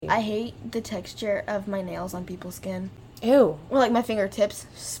I hate the texture of my nails on people's skin. Ew. Or, like, my fingertips,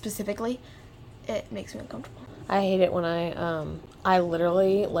 specifically. It makes me uncomfortable. I hate it when I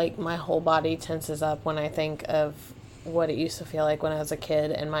literally, like, my whole body tenses up when I think of what it used to feel like when I was a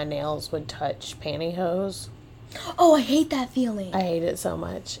kid and my nails would touch pantyhose. Oh, I hate that feeling. I hate it so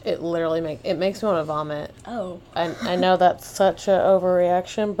much. It literally makes me want to vomit. Oh. I know that's such an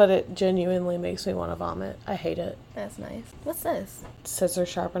overreaction, but it genuinely makes me want to vomit. I hate it. That's nice. What's this? Scissor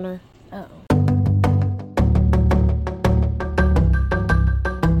sharpener. Oh.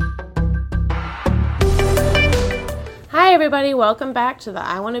 Hi, everybody. Welcome back to the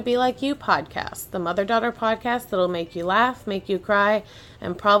I Want to Be Like You podcast, the mother-daughter podcast that'll make you laugh, make you cry,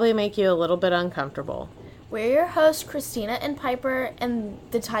 and probably make you a little bit uncomfortable. We're your hosts, Christina and Piper, and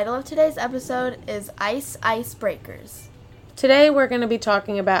the title of today's episode is Icebreakers. Today, we're going to be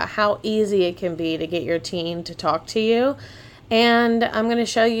talking about how easy it can be to get your teen to talk to you, and I'm going to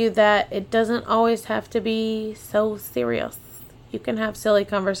show you that it doesn't always have to be so serious. You can have silly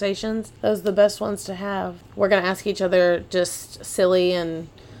conversations. Those are the best ones to have. We're going to ask each other just silly and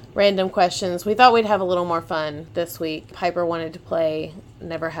random questions. We thought we'd have a little more fun this week. Piper wanted to play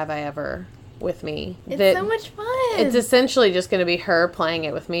Never Have I Ever with me. It's so much fun. It's essentially just going to be her playing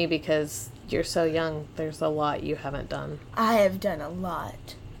it with me because you're so young. There's a lot you haven't done. I have done a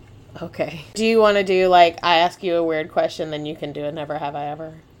lot. Okay. Do you want to do, like, I ask you a weird question, then you can do a Never Have I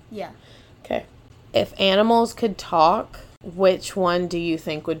Ever? Yeah. Okay. If animals could talk, which one do you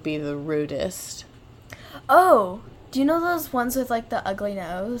think would be the rudest? Oh, do you know those ones with, like, the ugly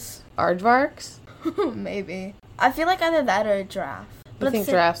nose? Aardvarks? Maybe. I feel like either that or a giraffe. You think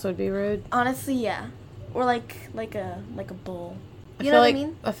giraffes would be rude? Honestly, yeah. Or like a bull. You know what I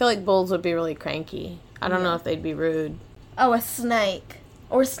mean? I feel like bulls would be really cranky. I don't know if they'd be rude. Oh, a snake.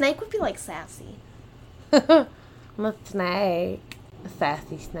 Or a snake would be like sassy. I'm a snake. A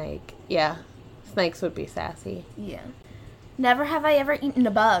sassy snake. Yeah. Snakes would be sassy. Yeah. Never have I ever eaten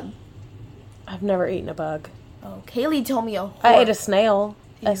a bug. I've never eaten a bug. Oh, Kaylee told me I ate a snail.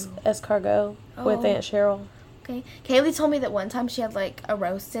 Escargot with Aunt Cheryl. Okay. Kaylee told me that one time she had, like, a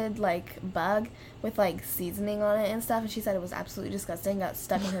roasted, like, bug with, like, seasoning on it and stuff, and she said it was absolutely disgusting, got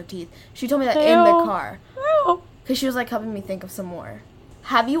stuck in her teeth. She told me that in the car. Because she was, like, helping me think of some more.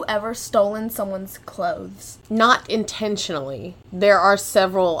 Have you ever stolen someone's clothes? Not intentionally. There are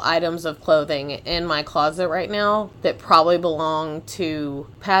several items of clothing in my closet right now that probably belong to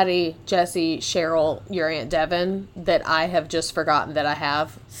Patty, Jessie, Cheryl, your Aunt Devin, that I have just forgotten that I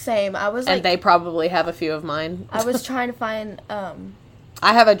have. Same. And they probably have a few of mine. I was trying to find,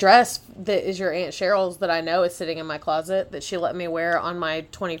 I have a dress that is your Aunt Cheryl's that I know is sitting in my closet that she let me wear on my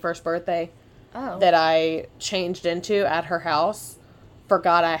 21st birthday. Oh. That I changed into at her house.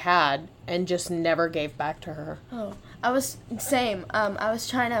 Forgot I had and just never gave back to her. Oh, I was same. I was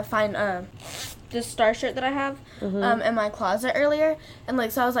trying to find this star shirt that I have in my closet earlier, and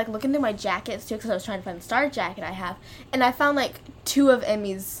like so I was like looking through my jackets too because I was trying to find the star jacket I have, and I found like 2 of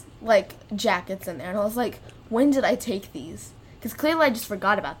Emmy's like jackets in there, and I was like, when did I take these? Because clearly I just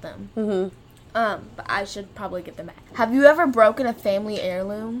forgot about them. But I should probably get them back. Have you ever broken a family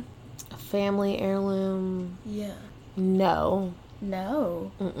heirloom? A family heirloom? Yeah. No.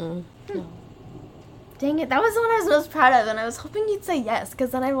 No. No. Dang it, that was the one I was most proud of, and I was hoping you'd say yes, because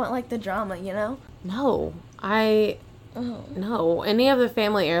then I want, like, the drama, you know? No. No. Any of the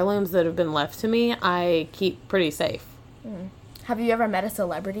family heirlooms that have been left to me, I keep pretty safe. Have you ever met a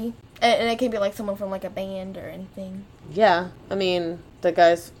celebrity? And it can be, like, someone from, like, a band or anything. Yeah. I mean, the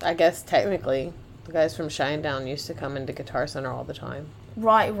guys, I guess, technically, the guys from Shinedown used to come into Guitar Center all the time.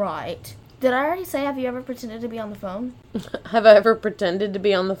 Right. Did I already say, have you ever pretended to be on the phone? Have I ever pretended to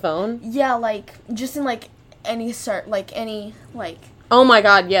be on the phone? Yeah, like, just in, like, any. Oh my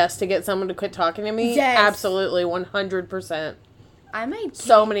god, yes, to get someone to quit talking to me? Yes. Absolutely, 100%. I might.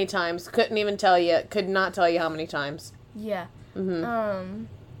 So many times. Could not tell you how many times. Yeah.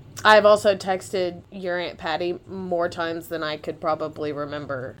 I've also texted your Aunt Patty more times than I could probably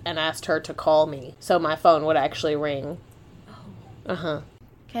remember and asked her to call me so my phone would actually ring. Oh.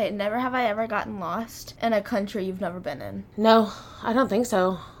 Okay, never have I ever gotten lost in a country you've never been in. No, I don't think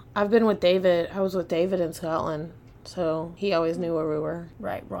so. I've been with David. I was with David in Scotland, so he always knew where we were.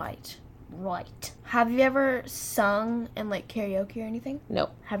 Right. Have you ever sung in, like, karaoke or anything? No.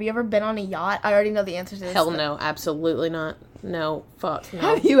 Have you ever been on a yacht? I already know the answer to this. Hell no, absolutely not. No, fuck no.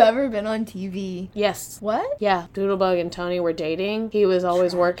 Have you ever been on TV? Yes. What? Yeah, Doodlebug and Tony were dating. He was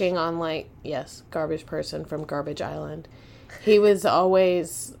always working on, like, yes, Garbage Person from Garbage Island. He was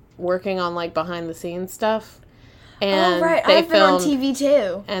always working on, like, behind-the-scenes stuff. And I've been on TV,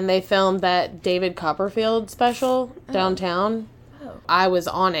 too. And they filmed that David Copperfield special downtown. I was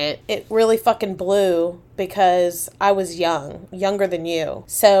on it. It really fucking blew because I was younger than you.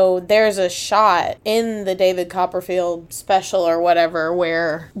 So there's a shot in the David Copperfield special or whatever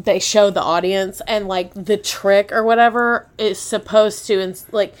where they show the audience and like the trick or whatever is supposed to, and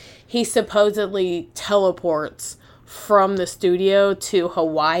like he supposedly teleports from the studio to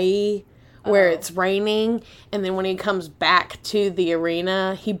Hawaii where it's raining, and then when he comes back to the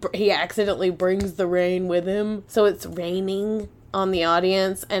arena, he accidentally brings the rain with him, so it's raining on the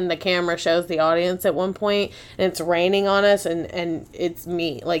audience, and the camera shows the audience at one point, and it's raining on us, and it's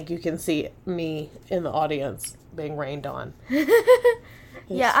me, like you can see me in the audience being rained on.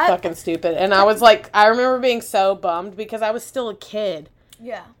 It's fucking stupid. And I was like, I remember being so bummed because I was still a kid.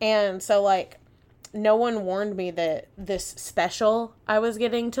 Yeah. And so like no one warned me that this special I was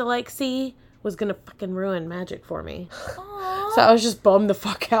getting to, like, see was gonna fucking ruin magic for me. Aww. So I was just bummed the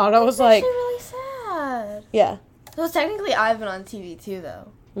fuck out. I was like... really sad. Yeah. So technically I've been on TV, too,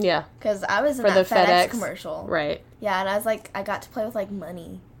 though. Yeah. Because I was in for that the FedEx commercial. Right. Yeah, and I was like, I got to play with, like,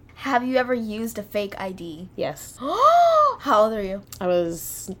 money. Have you ever used a fake ID? Yes. How old are you? I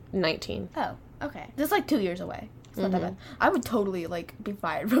was 19. Oh, okay. This is, like, 2 years away. It's not that bad. I would totally, like, be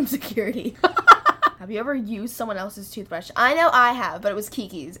fired from security. Have you ever used someone else's toothbrush? I know I have, but it was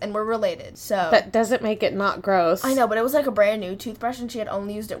Kiki's, and we're related, so... That doesn't make it not gross. I know, but it was like a brand new toothbrush, and she had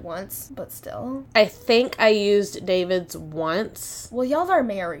only used it once, but still. I think I used David's once. Well, y'all are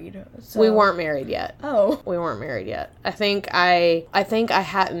married, so... We weren't married yet. Oh. We weren't married yet. I think I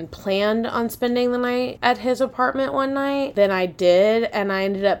hadn't planned on spending the night at his apartment one night. Then I did, and I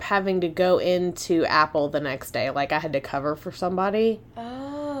ended up having to go into Apple the next day. Like, I had to cover for somebody.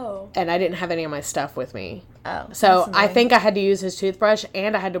 Oh. And I didn't have any of my stuff with me. Oh. So I think I had to use his toothbrush,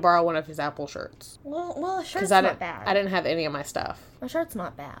 and I had to borrow one of his Apple shirts. Well, a shirt's not bad. I didn't have any of my stuff. A shirt's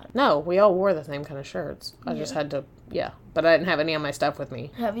not bad. No, we all wore the same kind of shirts. I just had to, but I didn't have any of my stuff with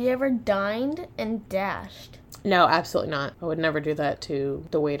me. Have you ever dined and dashed? No, absolutely not. I would never do that to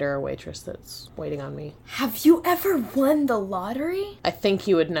the waiter or waitress that's waiting on me. Have you ever won the lottery? I think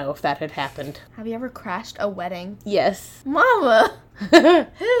you would know if that had happened. Have you ever crashed a wedding? Yes. Mama!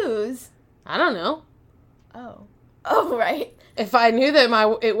 Whose? I don't know. Oh. Oh, right. If I knew them,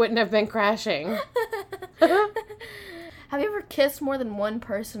 it wouldn't have been crashing. Have you ever kissed more than one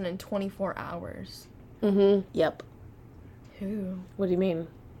person in 24 hours? Mm-hmm. Yep. Who? What do you mean?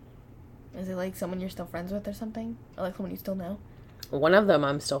 Is it like someone you're still friends with or something? Or like someone you still know? One of them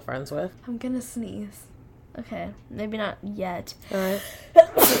I'm still friends with. I'm gonna sneeze. Okay. Maybe not yet. Alright.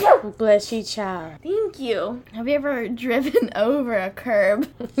 Bless you, child. Thank you. Have you ever driven over a curb?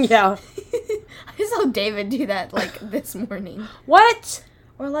 Yeah. I saw David do that, like, this morning. What?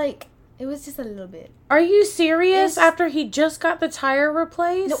 Or, like, it was just a little bit. Are you serious? After he just got the tire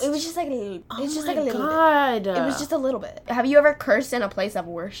replaced? No, it was just like a little. Oh It's just my like a little God. bit. It was just a little bit. Have you ever cursed in a place of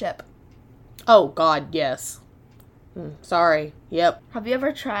worship? Oh, God, yes. Sorry. Yep. Have you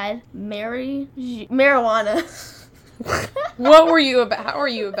ever tried marijuana? What were you about? How are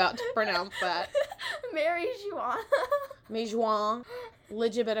you about to pronounce that? Marijuana. Mijuan.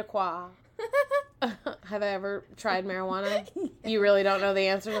 Legibitaquois. Have I ever tried marijuana? Yes. You really don't know the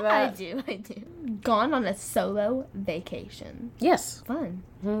answer to that? I do. Gone on a solo vacation. Yes. Fun.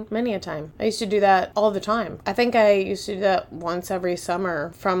 Mm-hmm. Many a time. I used to do that all the time. I think I used to do that once every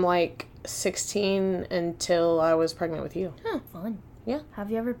summer from like 16 until I was pregnant with you. Huh. Fun. Yeah. Have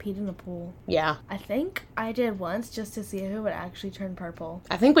you ever peed in a pool? Yeah. I think I did once just to see if it would actually turn purple.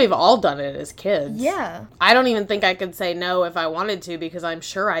 I think we've all done it as kids. Yeah. I don't even think I could say no if I wanted to because I'm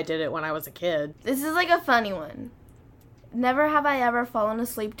sure I did it when I was a kid. This is like a funny one. Never have I ever fallen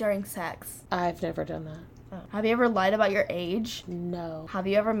asleep during sex. I've never done that. Oh. Have you ever lied about your age? No. Have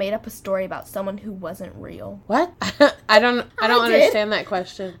you ever made up a story about someone who wasn't real? What? I don't understand that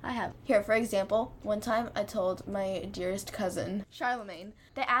question. I have. Here, for example, one time I told my dearest cousin, Charlemagne,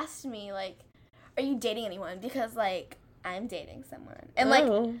 they asked me, like, are you dating anyone? Because, like, I'm dating someone. And, like,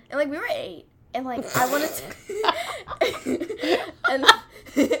 we were 8. And, like, I wanted to... and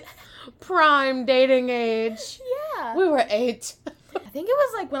prime dating age. Yeah. We were 8. I think it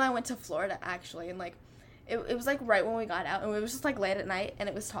was, like, when I went to Florida, actually. And, like, it was, like, right when we got out. And it was just, like, late at night. And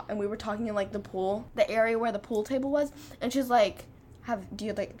it was and we were talking in, like, the pool. The area where the pool table was. And she's like... do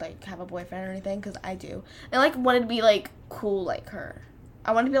you, like, have a boyfriend or anything? Because I do. And, like, wanted to be, like, cool like her.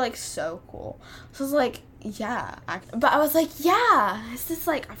 I wanted to be, like, so cool. So I was like, yeah. But I was like, yeah. It's this,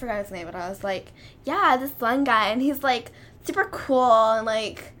 like, I forgot his name, but I was like, yeah, this one guy. And he's, like, super cool and,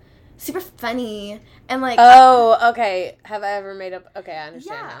 like, super funny. And, like... Oh, okay. Have I ever made up... Okay, I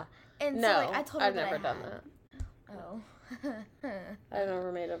understand now. And no, so, like, I told her I've never done that. Oh. I've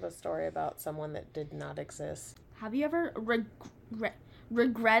never made up a story about someone that did not exist. Have you ever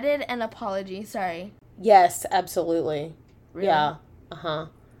Regretted an apology. Sorry. Yes, absolutely. Really? Yeah. Uh-huh.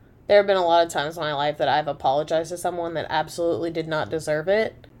 There have been a lot of times in my life that I've apologized to someone that absolutely did not deserve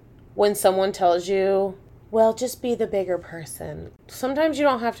it. When someone tells you, well, just be the bigger person. Sometimes you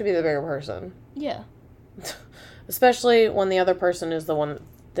don't have to be the bigger person. Yeah. Especially when the other person is the one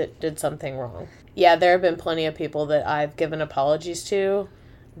that did something wrong. Yeah, there have been plenty of people that I've given apologies to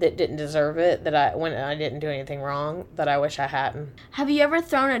that didn't deserve it, when I didn't do anything wrong, that I wish I hadn't. Have you ever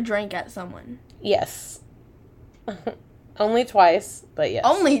thrown a drink at someone? Yes. Only twice, but yes.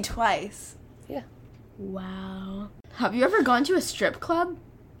 Only twice? Yeah. Wow. Have you ever gone to a strip club?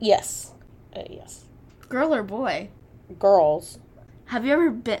 Yes. Yes. Girl or boy? Girls. Have you ever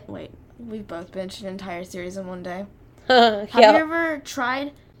been... Wait, we've both binged an entire series in one day. Yeah. Have you ever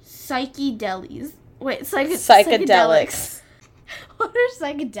tried psychedelics? Wait, psychedelics. What are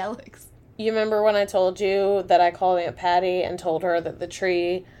psychedelics? You remember when I told you that I called Aunt Patty and told her that the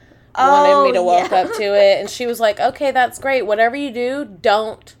tree wanted me to walk up to it? And she was like, okay, that's great. Whatever you do,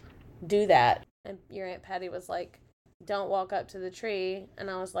 don't do that. And your Aunt Patty was like, don't walk up to the tree. And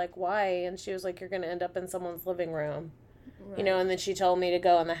I was like, why? And she was like, you're going to end up in someone's living room. Right. You know, and then she told me to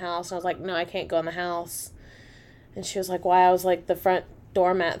go in the house. And I was like, no, I can't go in the house. And she was like, why? I was like, the front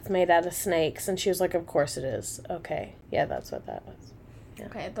doormat's made out of snakes. And she was like, of course it is. Okay. Yeah, that's what that was. Yeah.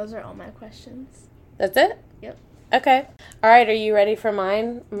 Okay, those are all my questions. That's it? Yep. Okay. All right, are you ready for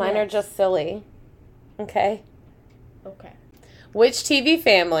mine? Mine yes. are just silly. Okay. Okay. Which TV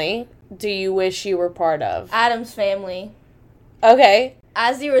family do you wish you were part of? Addams Family. Okay.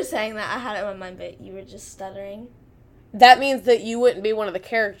 As you were saying that, I had it in my mind, but you were just stuttering. That means that you wouldn't be one of the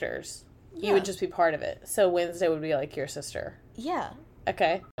characters. Yeah. You would just be part of it. So Wednesday would be like your sister. Yeah.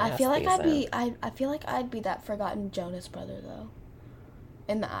 Okay. I feel like I'd be that forgotten Jonas brother though.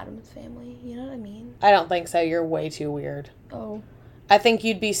 In the Addams Family, you know what I mean? I don't think so. You're way too weird. Oh. I think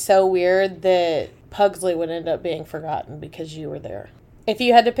you'd be so weird that Pugsley would end up being forgotten because you were there. If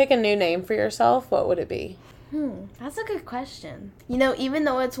you had to pick a new name for yourself, what would it be? That's a good question. You know, even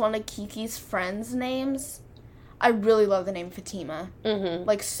though it's one of Kiki's friends' names, I really love the name Fatima. Mm-hmm.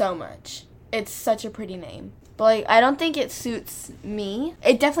 Like, so much. It's such a pretty name. But, like, I don't think it suits me.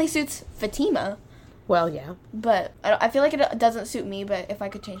 It definitely suits Fatima. Well, yeah. But I feel like it doesn't suit me, but if I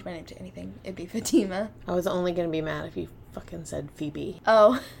could change my name to anything, it'd be Fatima. I was only going to be mad if you fucking said Phoebe.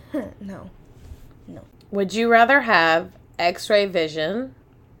 Oh, no. Would you rather have X-ray vision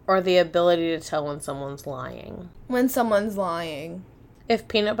or the ability to tell when someone's lying? When someone's lying. If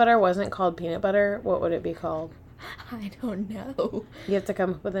peanut butter wasn't called peanut butter, what would it be called? I don't know. You have to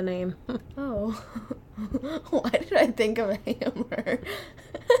come up with a name. Oh. Why did I think of a hammer?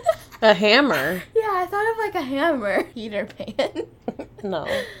 A hammer? Yeah, I thought of like a hammer. Peter Pan. No.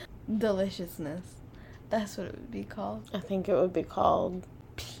 Deliciousness. That's what it would be called. I think it would be called...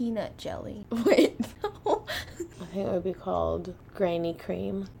 peanut jelly. Wait, no. I think it would be called grainy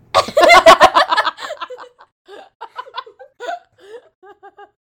cream.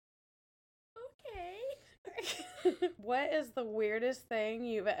 What is the weirdest thing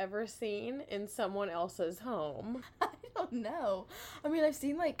you've ever seen in someone else's home? I don't know. I mean, I've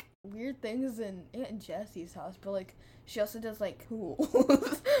seen, like, weird things in Aunt Jessie's house, but, like, she also does, like,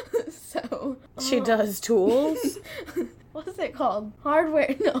 tools. So... She does tools? What's it called?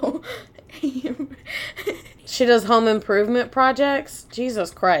 Hardware? No. She does home improvement projects?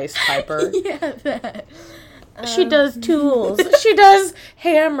 Jesus Christ, Piper. Yeah, that. She does tools. She does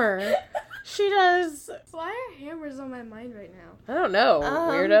hammer. She does... Why are hammers on my mind right now? I don't know,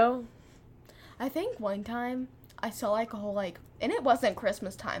 weirdo. I think one time I saw like a whole like, and it wasn't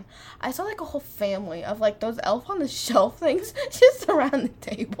Christmas time. I saw like a whole family of like those elf on the shelf things just around the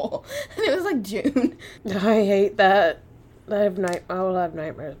table. And it was like June. I hate that. I will have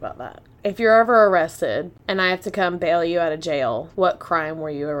nightmares about that. If you're ever arrested and I have to come bail you out of jail, what crime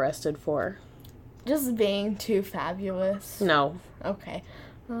were you arrested for? Just being too fabulous. No. Okay.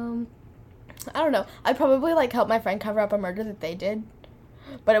 I don't know. I'd probably, like, help my friend cover up a murder that they did.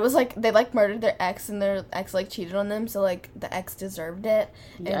 But it was, like, they, like, murdered their ex, and their ex, like, cheated on them, so, like, the ex deserved it.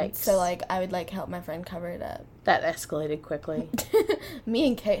 Yikes. And so, like, I would, like, help my friend cover it up. That escalated quickly. Me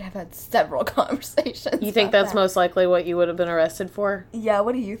and Kate have had several conversations. You think that's most likely what you would have been arrested for? Yeah,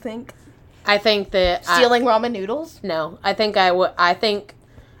 what do you think? I think that... Stealing ramen noodles? No. I think I think...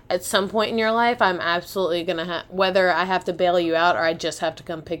 At some point in your life, I'm absolutely going to whether I have to bail you out or I just have to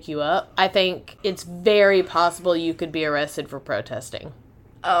come pick you up, I think it's very possible you could be arrested for protesting.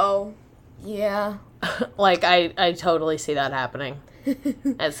 Oh, yeah. Like, I totally see that happening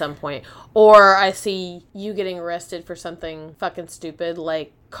at some point. Or I see you getting arrested for something fucking stupid,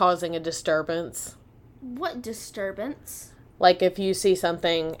 like causing a disturbance. What disturbance? Like if you see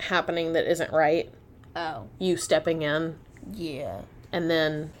something happening that isn't right, Oh. you stepping in. Yeah. And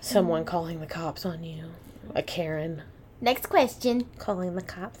then someone calling the cops on you. A Karen. Next question. Calling the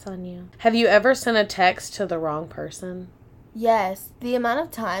cops on you. Have you ever sent a text to the wrong person? Yes. The amount of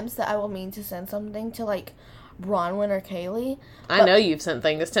times that I will mean to send something to, like, Bronwyn or Kaylee. I know you've sent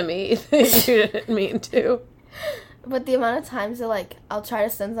things to me that you didn't mean to. But the amount of times that, like, I'll try to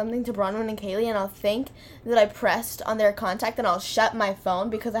send something to Bronwyn and Kaylee and I'll think that I pressed on their contact and I'll shut my phone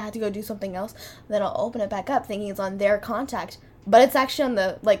because I had to go do something else. Then I'll open it back up thinking it's on their contact. But it's actually on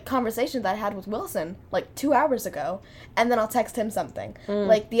the, like, conversation that I had with Wilson, like, 2 hours ago. And then I'll text him something.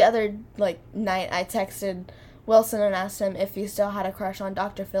 Like, the other, like, night I texted Wilson and asked him if he still had a crush on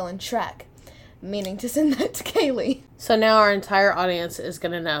Dr. Phil and Shrek, meaning to send that to Kaylee. So now our entire audience is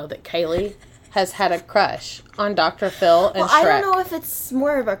going to know that Kaylee has had a crush on Dr. Phil and Shrek. I don't know if it's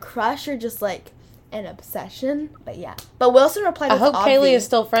more of a crush or just, like, an obsession. But, yeah. But Wilson replied with I hope obvi. Kaylee is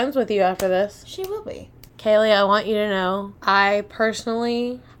still friends with you after this. She will be. Kaylee, I want you to know, I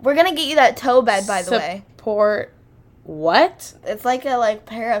personally... We're going to get you that toe bed, by the way. Support... What? It's like a, like,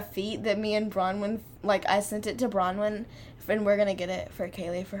 pair of feet that me and Bronwyn, like, I sent it to Bronwyn, and we're going to get it for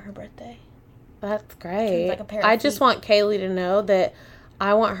Kaylee for her birthday. That's great. It's like a pair of I just feet. want Kaylee to know that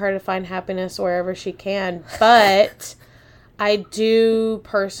I want her to find happiness wherever she can, but I do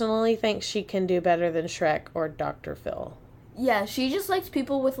personally think she can do better than Shrek or Dr. Phil. Yeah, she just likes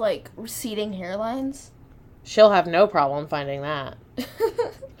people with, like, receding hairlines. She'll have no problem finding that.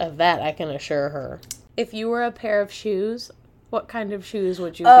 Of that, I can assure her. If you were a pair of shoes, what kind of shoes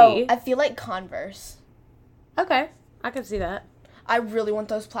would you be? I feel like Converse. Okay, I can see that. I really want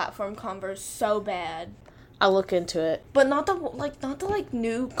those platform Converse so bad. I'll look into it. But not the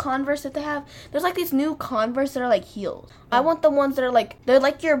new Converse that they have. There's like these new Converse that are like heels. I want the ones that are like, they're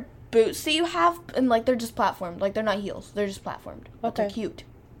like your boots that you have, and like they're just platformed. Like they're not heels. They're just platformed. But they're cute.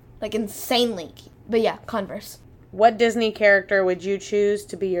 Like insanely cute. But yeah, Converse. What Disney character would you choose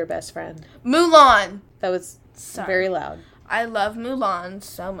to be your best friend? Mulan! That was very loud. I love Mulan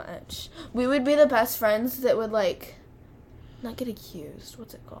so much. We would be the best friends that would like, not get accused.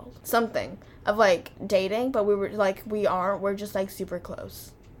 What's it called? Something. Of like dating, but we were like, we're just like super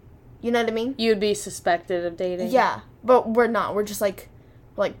close. You know what I mean? You'd be suspected of dating? Yeah, but we're not. We're just like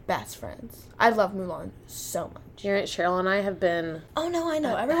best friends. I love Mulan so much. Your Aunt Cheryl and I have been... Oh, no, I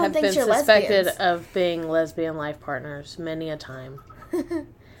know. Everyone thinks you're suspected lesbians. of being lesbian life partners many a time.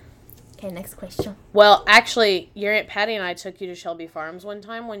 Okay, next question. Well, actually, your Aunt Patty and I took you to Shelby Farms one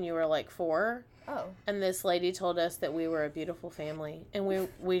time when you were like 4. Oh. And this lady told us that we were a beautiful family. And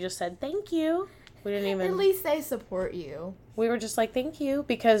we just said, thank you. We didn't even... At least they support you. We were just like, thank you,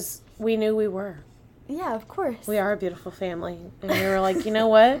 because we knew we were. Yeah, of course. We are a beautiful family. And we were like, you know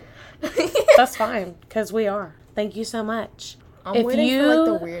what? That's fine, because we are. Thank you so much. I'm waiting for, like,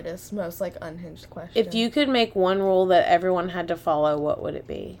 the weirdest, most, like, unhinged question. If you could make one rule that everyone had to follow, what would it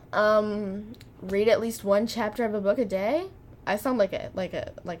be? Read at least one chapter of a book a day? I sound like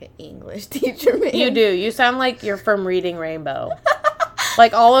an English teacher, man. You do. You sound like you're from Reading Rainbow.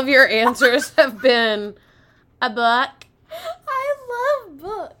 Like, all of your answers have been a book. I love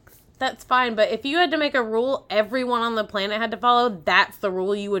books. That's fine, but if you had to make a rule everyone on the planet had to follow, that's the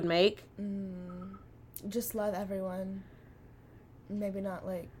rule you would make? Just love everyone. Maybe not,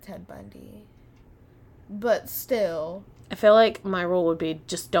 like, Ted Bundy. But still. I feel like my rule would be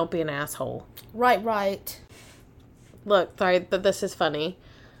just don't be an asshole. Right. Look, sorry, but this is funny.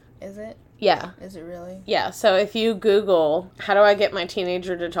 Is it? Yeah. Is it really? Yeah, so if you Google, how do I get my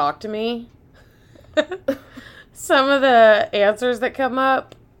teenager to talk to me? Some of the answers that come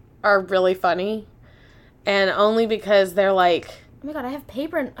up are really funny. And only because they're like... Oh my god, I have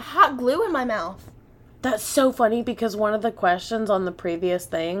paper and hot glue in my mouth. That's so funny because one of the questions on the previous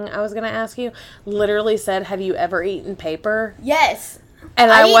thing I was going to ask you literally said, have you ever eaten paper? Yes.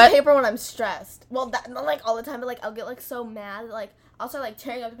 And I eat paper when I'm stressed. Well, not like all the time, but like I'll get like so mad that, like I'll start like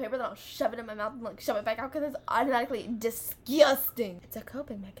tearing up the paper, then I'll shove it in my mouth and like shove it back out because it's automatically disgusting. It's a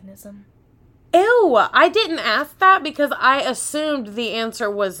coping mechanism. Ew, I didn't ask that because I assumed the answer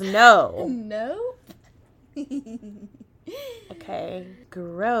was no. No? Okay,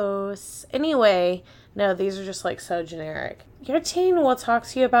 gross. Anyway, no, these are just like so generic. Your teen will talk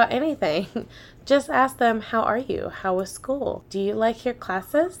to you about anything. Just ask them, how are you? How was school? Do you like your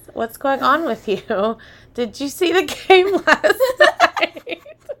classes? What's going on with you? Did you see the game last night?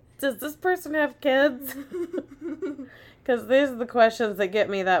 Does this person have kids? Because these are the questions that get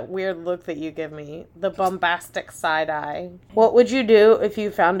me that weird look that you give me. The bombastic side eye. What would you do if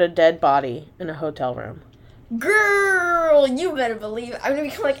you found a dead body in a hotel room? Girl, you better believe it. I'm going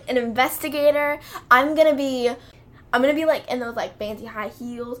to become like an investigator. I'm going to be I'm gonna be like in those like fancy high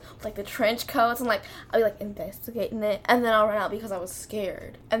heels with like the trench coats and like I'll be like investigating it and then I'll run out because I was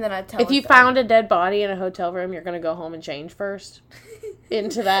scared and then I'd tell. If you found a dead body in a hotel room, you're gonna go home and change first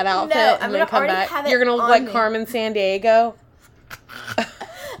into that outfit and then come back. You're gonna look like Carmen Sandiego.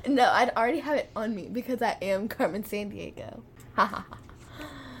 No, I'd already have it on me because I am Carmen Sandiego.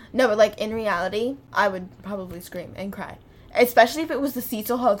 No, but like in reality, I would probably scream and cry. Especially if it was the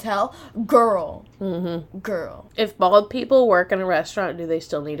Cecil Hotel. Girl. Mm-hmm. Girl. If bald people work in a restaurant, do they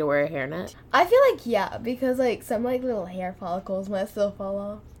still need to wear a hairnet? I feel like, yeah, because, like, some, like, little hair follicles might still fall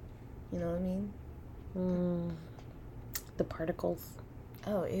off. You know what I mean? The particles.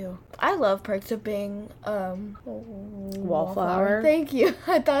 Oh, ew. I love perks of being, wallflower. Thank you.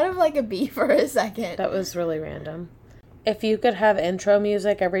 I thought of, like, a bee for a second. That was really random. If you could have intro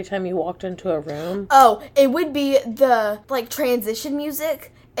music every time you walked into a room. Oh, it would be the, like, transition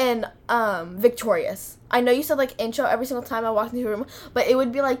music and, Victorious. I know you said, like, intro every single time I walked into a room, but it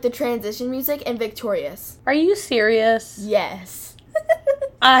would be, like, the transition music and Victorious. Are you serious? Yes.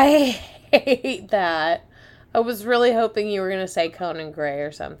 I hate that. I was really hoping you were going to say Conan Gray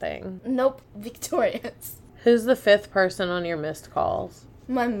or something. Nope, Victorious. Who's the 5th person on your missed calls?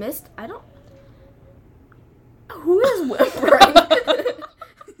 My missed? I don't... Who is whimpering? I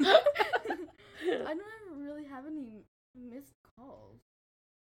don't really have any missed calls.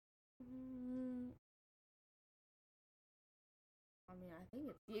 I mean, I think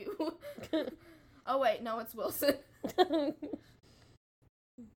it's you. Oh, wait. No, it's Wilson. Yeah,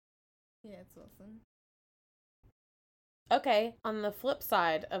 it's Wilson. Okay, on the flip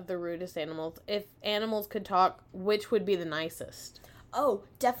side of the rudest animals, if animals could talk, which would be the nicest? Oh,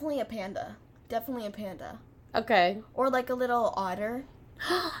 definitely a panda. Definitely a panda. Okay. Or like a little otter.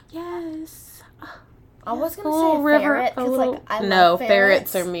 Yes. I was going to say a ferret because like I love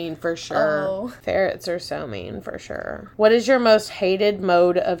ferrets are mean for sure. Oh. Ferrets are so mean for sure. What is your most hated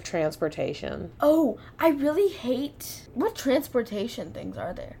mode of transportation? Oh, I really hate... What transportation things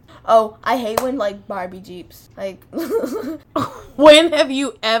are there? Oh, I hate when like Barbie Jeeps. Like... When have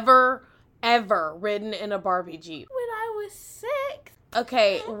you ever ridden in a Barbie Jeep? When I was 6.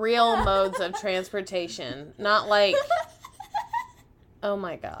 Okay, real modes of transportation. Not like... Oh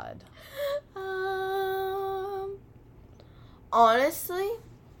my god. Honestly.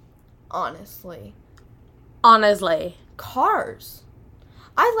 Cars.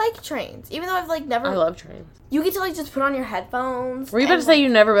 I like trains, even though I've like never... I love trains. You get to like just put on your headphones. Were you about to say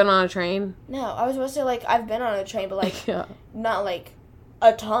you've never been on a train? No, I was supposed to say like I've been on a train, but like not like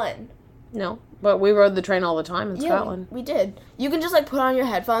a ton. No, but we rode the train all the time in Scotland. We did. You can just like put on your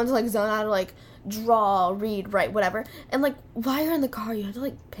headphones, like zone out, or like draw, read, write, whatever. And like while you're in the car, you have to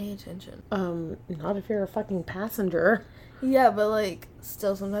like pay attention. Not if you're a fucking passenger. Yeah, but like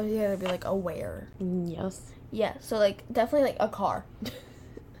still sometimes you gotta be like aware. Yes. Yeah, so like definitely like a car.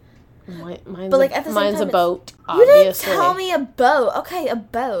 Mine's a boat. You didn't tell me a boat. Okay, a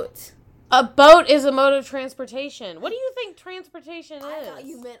boat. A boat is a mode of transportation. What do you think transportation is? I thought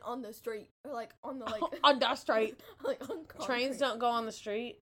you meant on the street. Or like on the like... on the street. Like on concrete. Trains don't go on the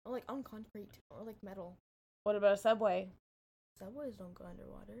street. Or like on concrete. Or like metal. What about a subway? Subways don't go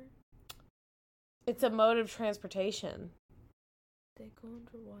underwater. It's a mode of transportation. They go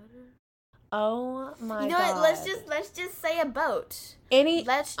underwater? Oh my god. You know what? Let's just say a boat.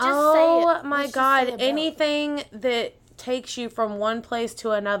 Let's just say it. Oh my god. Anything that takes you from one place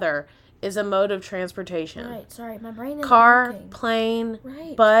to another is a mode of transportation. Right, sorry, my brain is car, working. Plane,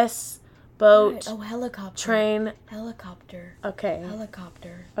 bus, boat, right. Oh, helicopter. Train. Helicopter. Okay.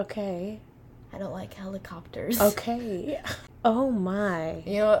 Helicopter. Okay. I don't like helicopters. Okay. Oh my.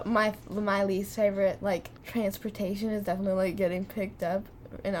 You know what? My least favorite like transportation is definitely like getting picked up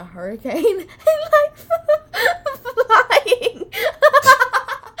in a hurricane and like flying.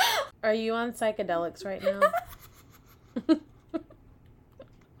 Are you on psychedelics right now?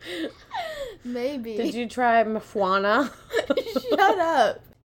 Maybe. Did you try marijuana? Shut up.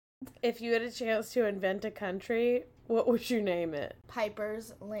 If you had a chance to invent a country, what would you name it?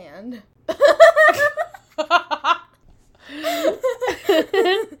 Piper's Land.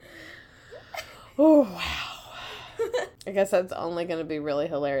 Oh, wow. I guess that's only going to be really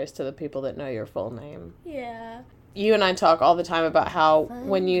hilarious to the people that know your full name. Yeah. You and I talk all the time about how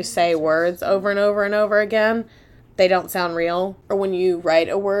when you say words over and over and over again, they don't sound real. Or when you write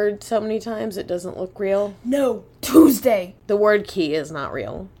a word so many times, it doesn't look real. No. Tuesday. The word key is not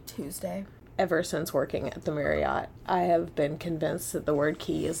real. Tuesday. Ever since working at the Marriott, I have been convinced that the word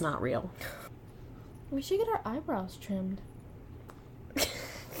key is not real. We should get our eyebrows trimmed.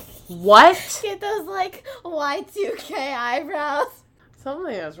 What? Get those, like, Y2K eyebrows.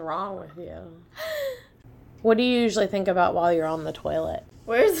 Something is wrong with you. What do you usually think about while you're on the toilet?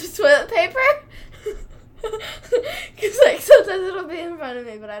 Where's the toilet paper? Because, like, sometimes it'll be in front of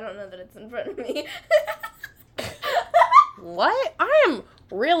me, but I don't know that it's in front of me. What? I am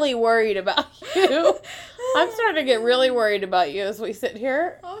really worried about you. I'm starting to get really worried about you as we sit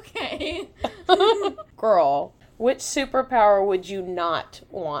here. Okay. Girl, which superpower would you not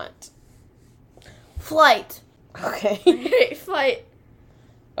want? Flight. Okay. I hate flight.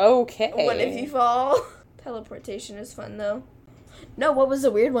 Okay. What if you fall? Teleportation is fun, though. No, what was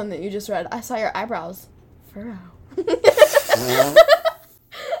the weird one that you just read? I saw your eyebrows. Furrow. I don't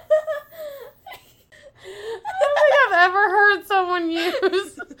think I've ever heard someone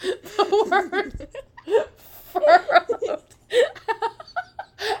use the word furrowed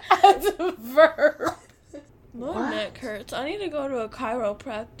as a verb. My neck hurts. I need to go to a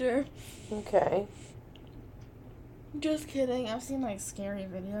chiropractor. Okay. Just kidding. I've seen, like, scary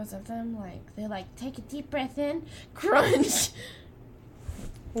videos of them. Like, they, like, take a deep breath in, crunch.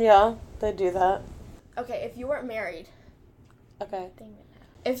 Yeah, they do that. Okay, if you weren't married. Okay.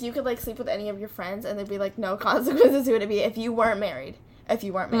 If you could, like, sleep with any of your friends and there'd be, like, no consequences, who would it be if you weren't married? If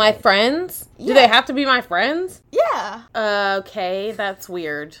you weren't married. My friends? Yeah. Do they have to be my friends? Yeah. Okay, that's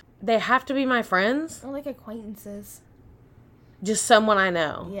weird. They have to be my friends? Or, like, acquaintances. Just someone I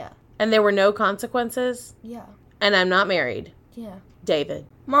know? Yeah. And there were no consequences? Yeah. And I'm not married? Yeah. David.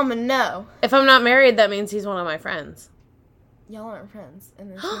 Mama, no. If I'm not married, that means he's one of my friends. Y'all aren't friends in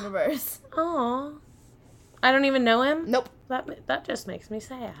this universe. Aw. I don't even know him? Nope. That just makes me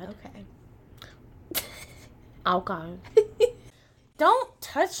sad. Okay. Okay. Don't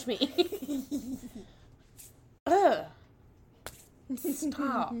touch me. Ugh.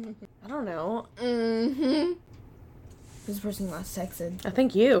 Stop. I don't know. Mm-hmm. This person last texted. I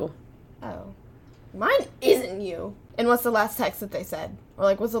think you. Oh. Mine isn't you. And what's the last text that they said? Or,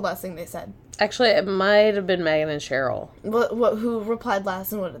 like, what's the last thing they said? Actually, it might have been Megan and Cheryl. Who replied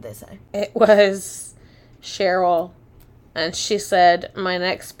last and what did they say? It was Cheryl. And she said, my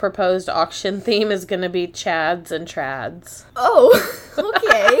next proposed auction theme is going to be Chads and Trads. Oh,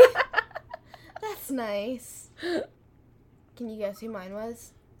 okay. That's nice. Can you guess who mine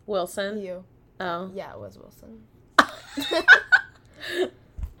was? Wilson? You. Oh. Yeah, it was Wilson.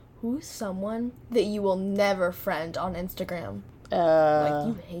 Who's someone that you will never friend on Instagram? Like,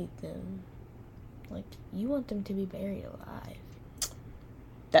 you hate them. Like, you want them to be buried alive.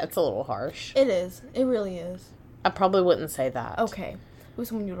 That's a little harsh. It is. It really is. I probably wouldn't say that. Okay. Who's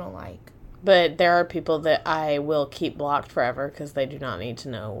someone you don't like? But there are people that I will keep blocked forever because they do not need to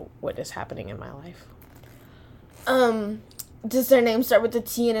know what is happening in my life. Does their name start with a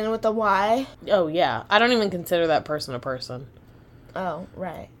T and end with a Y? Oh, yeah. I don't even consider that person a person. Oh,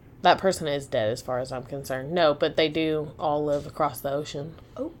 right. That person is dead as far as I'm concerned. No, but they do all live across the ocean.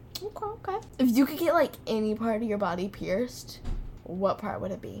 Oh, okay. If you could get, like, any part of your body pierced, what part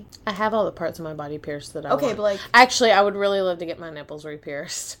would it be? I have all the parts of my body pierced that I want. Okay, but, like... Actually, I would really love to get my nipples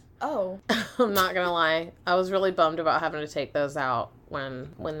re-pierced. Oh. I'm not gonna lie. I was really bummed about having to take those out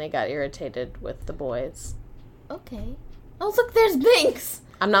when they got irritated with the boys. Okay. Oh, look, there's Binks!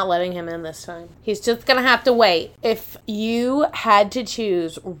 I'm not letting him in this time. He's just gonna have to wait. If you had to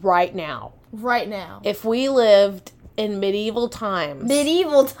choose right now. Right now. If we lived in medieval times.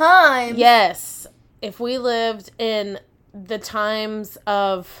 Medieval times? Yes. If we lived in the times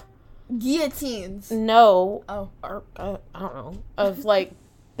of... Guillotines. No. Oh. Or, I don't know. Of, like,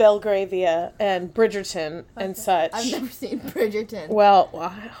 Belgravia and Bridgerton and such. I've never seen Bridgerton. Well, I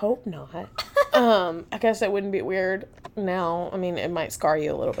hope not. I guess it wouldn't be weird now. I mean, it might scar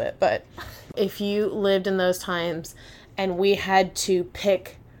you a little bit. But if you lived in those times and we had to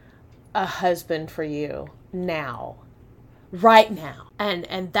pick a husband for you now, right now,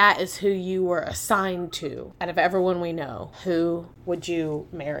 and that is who you were assigned to, out of everyone we know, who would you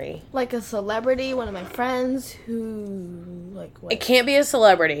marry? Like a celebrity, one of my friends who, like, what? It can't be a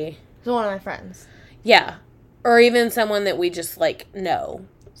celebrity. So one of my friends. Yeah. Or even someone that we just, like, know.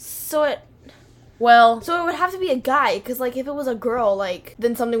 So it Well... So it would have to be a guy, because, like, if it was a girl, like,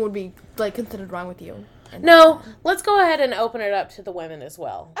 then something would be, like, considered wrong with you. No, let's go ahead and open it up to the women as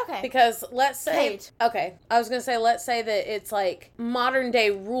well. Okay. Because let's say... Kate. Okay. I was going to say, let's say that it's, like, modern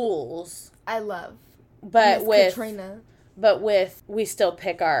day rules. I love But Miss with... Katrina. But with... We still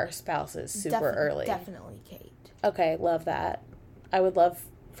pick our spouses super early. Definitely Kate. Okay, love that. I would love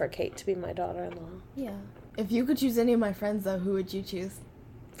for Kate to be my daughter-in-law. Yeah. If you could choose any of my friends, though, who would you choose?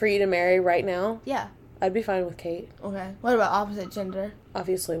 For you to marry right now? Yeah. I'd be fine with Kate. Okay. What about opposite gender?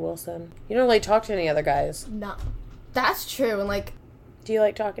 Obviously Wilson. You don't really talk to any other guys. No. That's true, and, like... Do you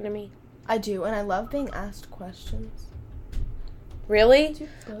like talking to me? I do, and I love being asked questions. Really?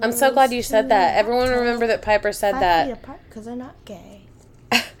 I'm so glad you said that. Everyone remember that Piper said 5 feet apart because they're not gay.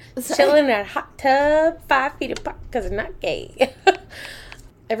 Chilling in a hot tub, 5 feet apart because they're not gay.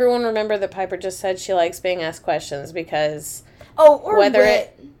 Everyone remember that Piper just said she likes being asked questions because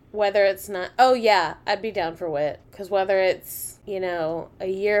whether it's not, oh yeah, I'd be down for wit, because whether it's, a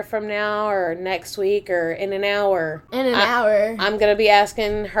year from now or next week or in an hour, I'm gonna be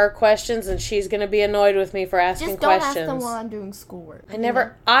asking her questions and she's gonna be annoyed with me for asking questions. Just don't ask them while I'm doing schoolwork.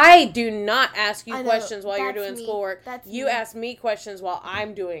 I do not ask you questions while you're doing schoolwork. You ask me questions while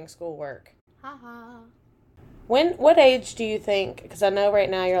I'm doing schoolwork. Haha. What age do you think, because I know right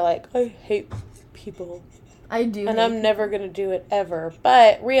now you're like, I hate people. I do. And I'm never going to do it ever.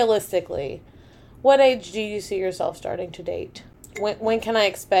 But realistically, what age do you see yourself starting to date? When can I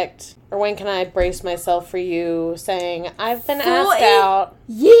expect, or when can I brace myself for you saying, I've been asked out?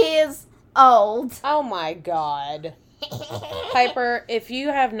 Years old. Oh my God. Piper, if you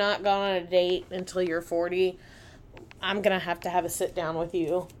have not gone on a date until you're 40, I'm going to have a sit down with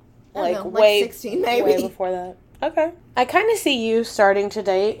you. Like 16 maybe. Way before that. Okay. I kind of see you starting to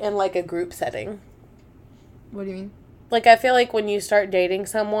date in like a group setting. What do you mean? Like, I feel like when you start dating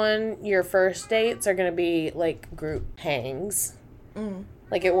someone, your first dates are going to be like group hangs.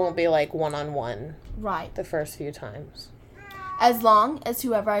 Like, it won't be like one-on-one. Right. The first few times. As long as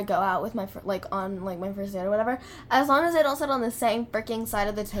whoever I go out with on my first date or whatever, as long as they don't sit on the same freaking side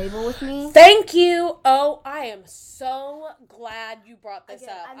of the table with me. Thank you. Oh, I am so glad you brought this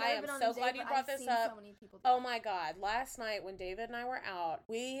up. I am so glad you brought this up. Oh my God. Last night when David and I were out,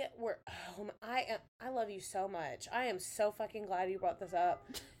 I love you so much. I am so fucking glad you brought this up.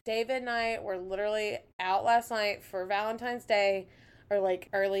 David and I were literally out last night for Valentine's Day, or like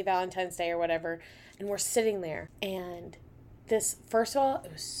early Valentine's Day or whatever, and we're sitting there, and first of all,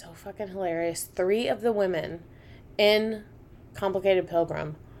 it was so fucking hilarious. 3 of the women in Complicated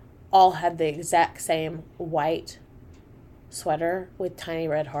Pilgrim all had the exact same white sweater with tiny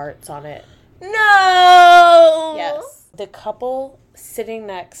red hearts on it. No! Yes. The couple sitting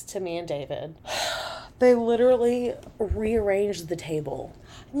next to me and David, they literally rearranged the table.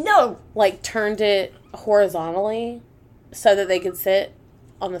 No! Like, turned it horizontally so that they could sit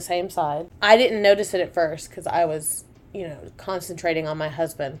on the same side. I didn't notice it at first because I was concentrating on my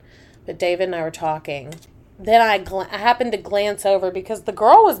husband. But David and I were talking. Then I happened to glance over because the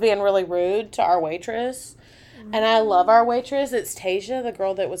girl was being really rude to our waitress. And I love our waitress. It's Tasia, the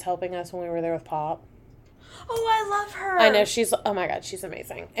girl that was helping us when we were there with Pop. Oh, I love her. I know, oh my God, she's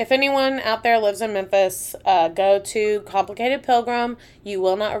amazing. If anyone out there lives in Memphis, go to Complicated Pilgrim. You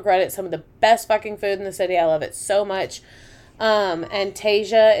will not regret it. Some of the best fucking food in the city. I love it so much. And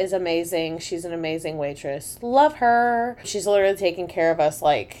Tasia is amazing. She's an amazing waitress. Love her. She's literally taken care of us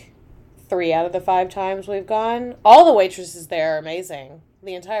like 3 out of the 5 times we've gone. All the waitresses there are amazing.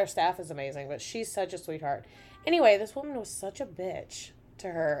 The entire staff is amazing, but she's such a sweetheart. Anyway, this woman was such a bitch to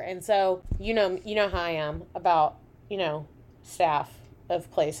her. And so, you know how I am about, staff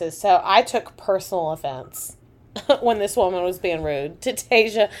of places. So I took personal offense when this woman was being rude to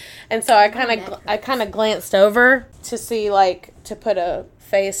Tasia. And so I kind of glanced over to see, to put a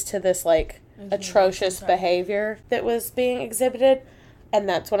face to this, atrocious behavior that was being exhibited. And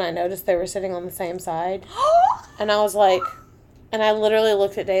that's when I noticed they were sitting on the same side. And I was like, and I literally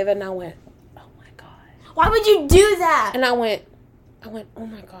looked at David and I went, oh my God. Why would you do that? And I went, oh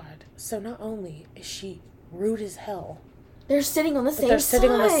my God. So not only is she rude as hell. They're sitting on the same side. They're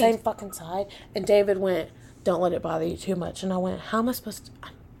sitting on the same fucking side. And David went, don't let it bother you too much. And I went, how am I supposed to?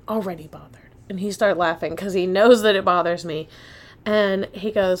 I'm already bothered. And he started laughing because he knows that it bothers me. And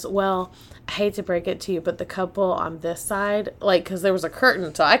he goes, well, I hate to break it to you, but the couple on this side, because there was a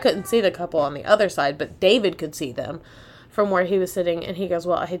curtain, so I couldn't see the couple on the other side, but David could see them from where he was sitting. And he goes,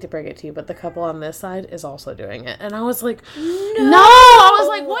 well, I hate to break it to you, but the couple on this side is also doing it. And I was like, no! I was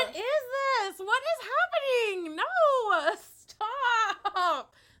like, what is this? What is happening? No!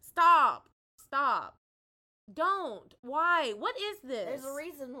 Stop. Don't. Why? What is this? There's a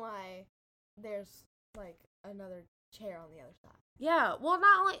reason why there's, another chair on the other side. Yeah, well,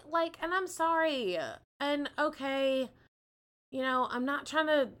 not and I'm sorry. And, okay, I'm not trying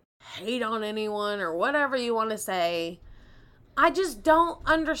to hate on anyone or whatever you want to say. I just don't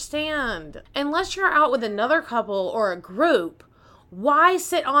understand. Unless you're out with another couple or a group, why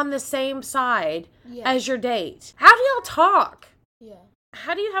sit on the same side as your date? How do y'all talk? Yeah.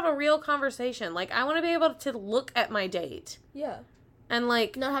 How do you have a real conversation? I want to be able to look at my date. Yeah. And,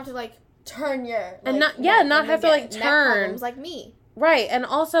 not have to, turn your... and not have to, turn. Problems like me. Right. And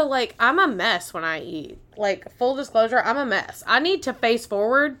also, I'm a mess when I eat. Full disclosure, I'm a mess. I need to face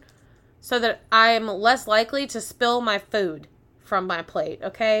forward so that I am less likely to spill my food from my plate,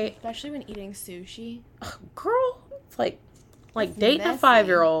 okay? Especially when eating sushi. Girl, it's like dating messy. a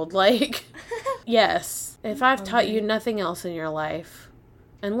 5-year-old. Like, yes. If I've taught you nothing else in your life,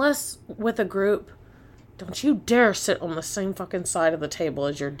 unless with a group, don't you dare sit on the same fucking side of the table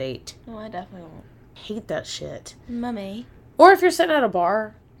as your date. No, I definitely won't. Hate that shit. Mummy. Or if you're sitting at a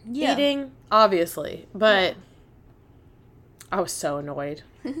bar eating, obviously. But I was so annoyed.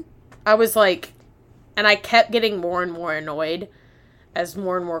 I was like, and I kept getting more and more annoyed as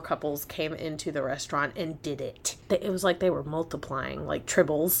more and more couples came into the restaurant and did it. It was like they were multiplying, like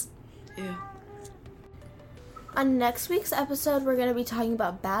tribbles. Ew. On next week's episode, we're going to be talking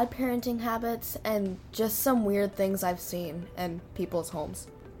about bad parenting habits and just some weird things I've seen in people's homes.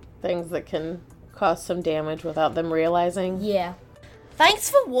 Things that can cause some damage without them realizing. Yeah. Thanks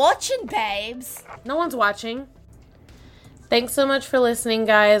for watching, babes. No one's watching. Thanks so much for listening,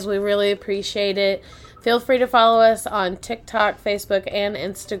 guys. We really appreciate it. Feel free to follow us on TikTok, Facebook, and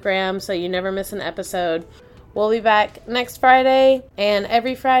Instagram so you never miss an episode. We'll be back next Friday and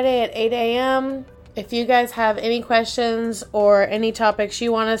every Friday at 8 a.m. If you guys have any questions or any topics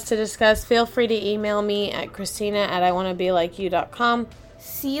you want us to discuss, feel free to email me at Christina@iwannabelikeyou.com.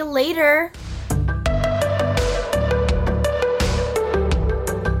 See you later.